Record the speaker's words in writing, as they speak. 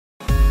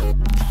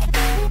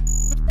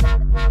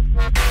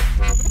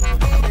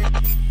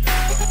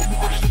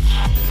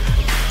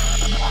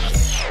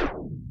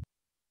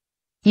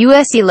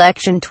U.S.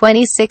 election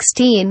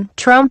 2016,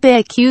 Trump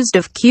accused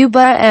of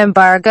Cuba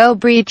embargo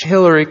breach.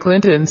 Hillary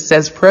Clinton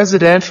says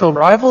presidential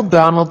rival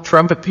Donald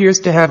Trump appears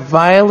to have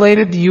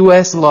violated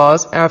U.S.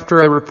 laws after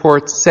a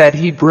report said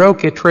he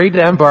broke a trade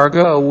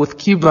embargo with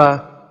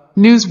Cuba.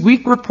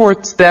 Newsweek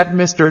reports that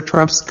Mr.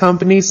 Trump's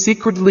company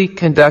secretly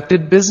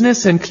conducted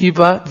business in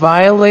Cuba,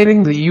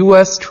 violating the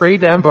U.S.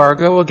 trade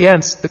embargo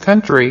against the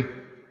country.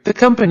 The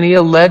company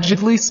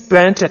allegedly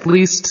spent at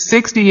least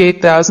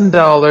 $68,000,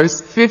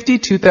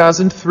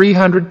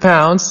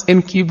 £52,300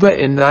 in Cuba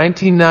in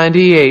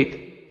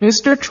 1998.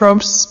 Mr.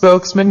 Trump's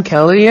spokesman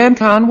Kellyanne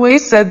Conway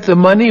said the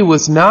money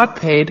was not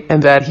paid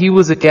and that he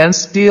was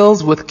against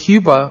deals with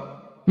Cuba.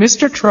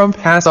 Mr. Trump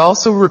has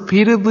also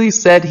repeatedly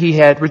said he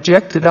had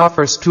rejected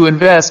offers to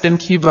invest in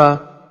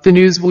Cuba. The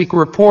Newsweek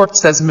report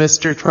says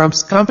Mr.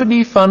 Trump's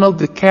company funneled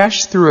the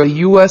cash through a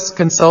U.S.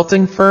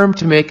 consulting firm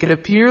to make it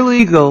appear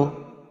legal.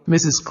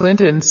 Mrs.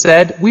 Clinton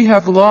said, "We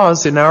have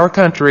laws in our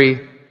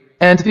country."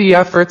 And the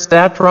efforts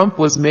that Trump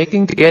was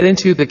making to get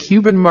into the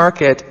Cuban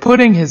market,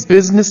 putting his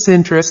business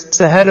interests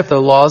ahead of the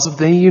laws of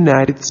the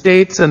United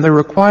States and the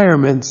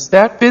requirements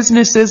that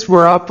businesses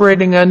were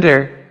operating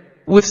under,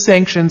 with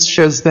sanctions,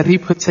 shows that he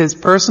puts his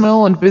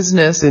personal and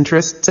business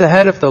interests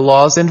ahead of the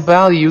laws and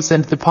values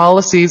and the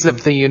policies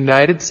of the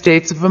United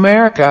States of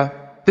America.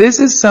 This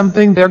is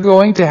something they're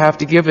going to have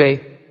to give a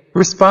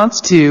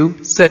response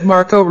to, said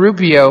Marco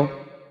Rubio,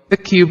 the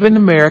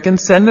Cuban-American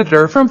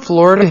senator from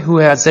Florida who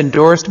has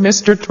endorsed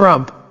Mr.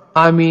 Trump.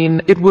 "I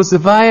mean, it was a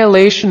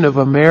violation of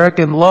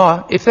American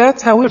law, if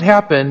that's how it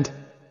happened.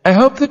 I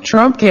hope the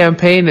Trump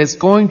campaign is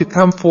going to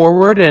come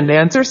forward and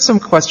answer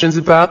some questions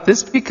about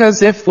this,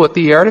 because if what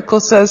the article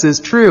says is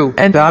true,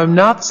 and I'm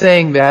not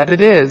saying that it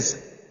is,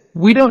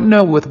 we don't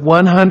know with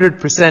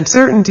 100%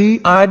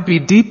 certainty, I'd be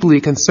deeply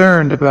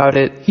concerned about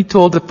it," he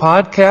told a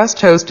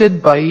podcast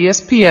hosted by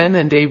ESPN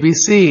and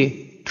ABC.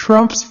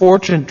 Trump's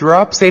fortune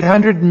drops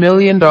 $800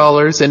 million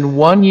in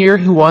 1 year.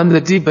 Who won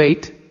the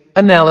debate?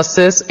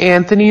 Analysis: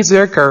 Anthony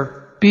Zerker.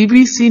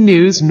 BBC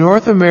News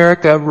North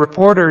America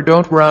reporter.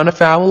 Don't run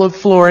afoul of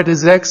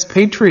Florida's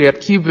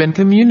expatriate Cuban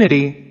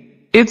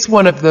community. It's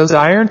one of those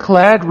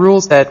ironclad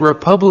rules that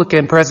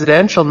Republican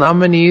presidential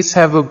nominees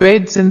have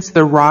obeyed since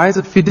the rise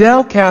of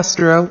Fidel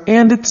Castro,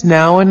 and it's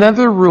now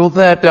another rule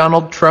that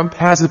Donald Trump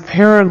has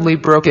apparently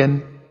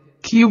broken.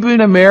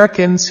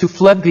 Cuban-Americans who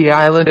fled the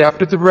island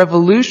after the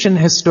revolution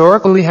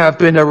historically have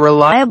been a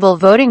reliable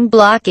voting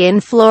bloc in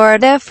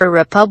Florida for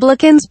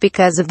Republicans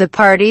because of the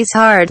party's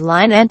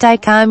hard-line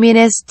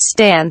anti-communist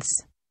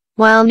stance.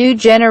 While new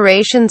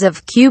generations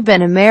of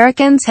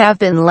Cuban-Americans have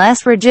been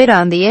less rigid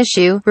on the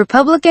issue,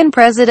 Republican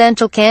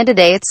presidential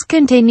candidates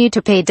continue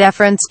to pay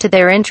deference to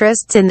their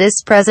interests in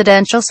this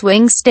presidential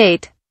swing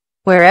state,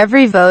 where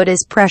every vote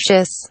is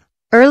precious.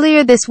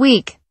 Earlier this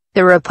week,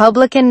 the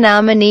Republican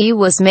nominee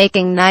was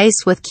making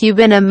nice with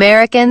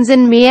Cuban-Americans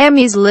in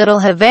Miami's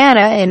Little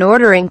Havana and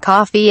ordering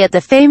coffee at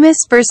the famous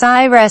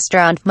Versailles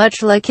restaurant,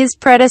 much like his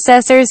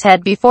predecessors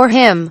had before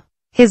him.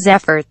 His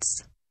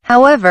efforts,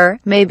 however,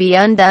 may be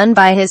undone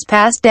by his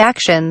past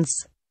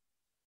actions.